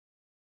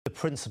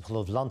principal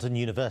of London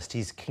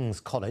University's King's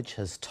College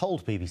has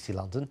told BBC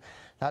London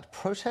that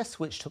protests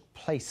which took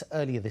place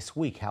earlier this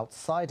week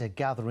outside a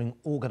gathering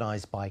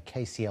organised by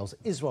KCL's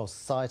Israel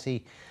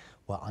Society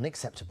were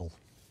unacceptable.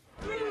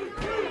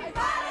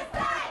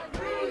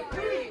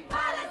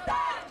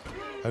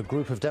 A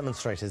group of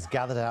demonstrators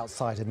gathered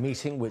outside a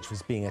meeting which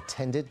was being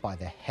attended by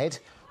the head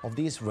of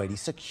the Israeli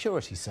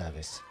security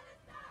service.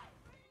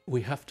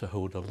 We have to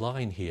hold a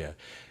line here.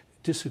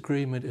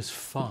 Disagreement is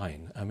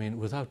fine. I mean,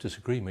 without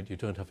disagreement, you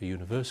don't have a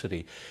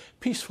university.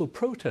 Peaceful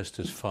protest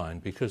is fine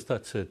because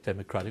that's a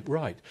democratic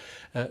right.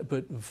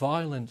 But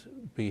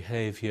violent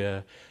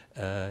behaviour,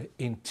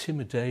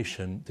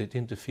 intimidation that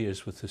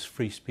interferes with the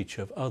free speech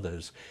of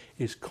others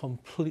is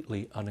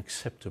completely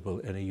unacceptable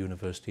in a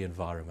university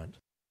environment.